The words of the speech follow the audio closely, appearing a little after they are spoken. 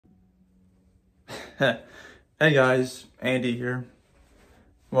Hey guys, Andy here.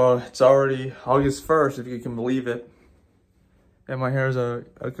 Well, it's already August 1st, if you can believe it. And my hair is a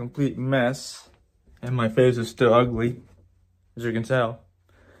complete mess. And my face is still ugly, as you can tell.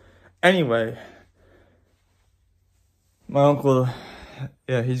 Anyway, my uncle,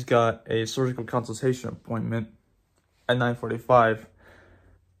 he's got a surgical consultation appointment at 9:45.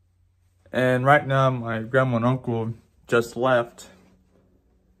 And right now, my grandma and uncle just left.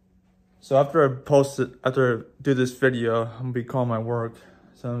 So after I do this video, I'm gonna be calling my work.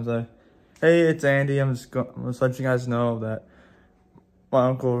 So I'm like, hey, it's Andy. I'm just let you guys know that my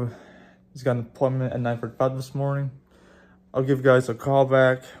uncle has got an appointment at 9:45 this morning. I'll give you guys a call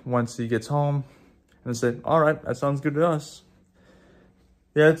back once he gets home. And I said, all right, that sounds good to us.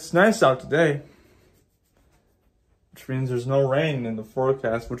 Yeah, it's nice out today, which means there's no rain in the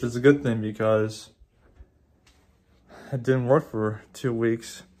forecast, which is a good thing because it didn't work for 2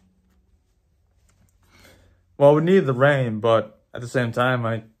 weeks. Well, we needed the rain, but at the same time,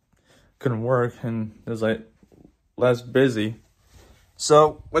 I couldn't work and it was like less busy.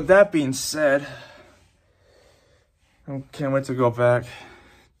 So with that being said, I can't wait to go back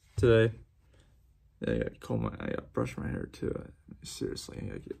today. Yeah, I gotta brush my hair too. Seriously,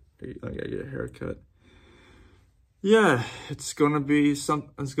 I gotta get a haircut. Yeah, it's gonna be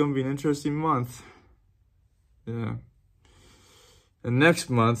an interesting month. Yeah, and next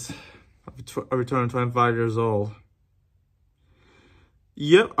month I'll be turning 25 years old.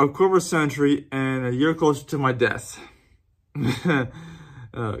 Yep, a quarter century and a year closer to my death.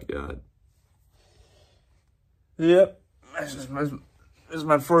 Oh God. Yep, this is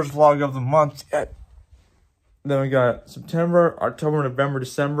my first vlog of the month yet. Then we got September, October, November,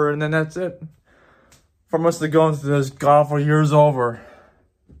 December, and then that's it. For us to go into this god-awful year's over.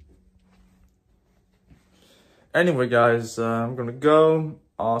 Anyway, guys, I'm gonna go.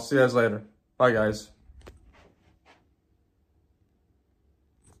 I'll see you guys later. Bye, guys.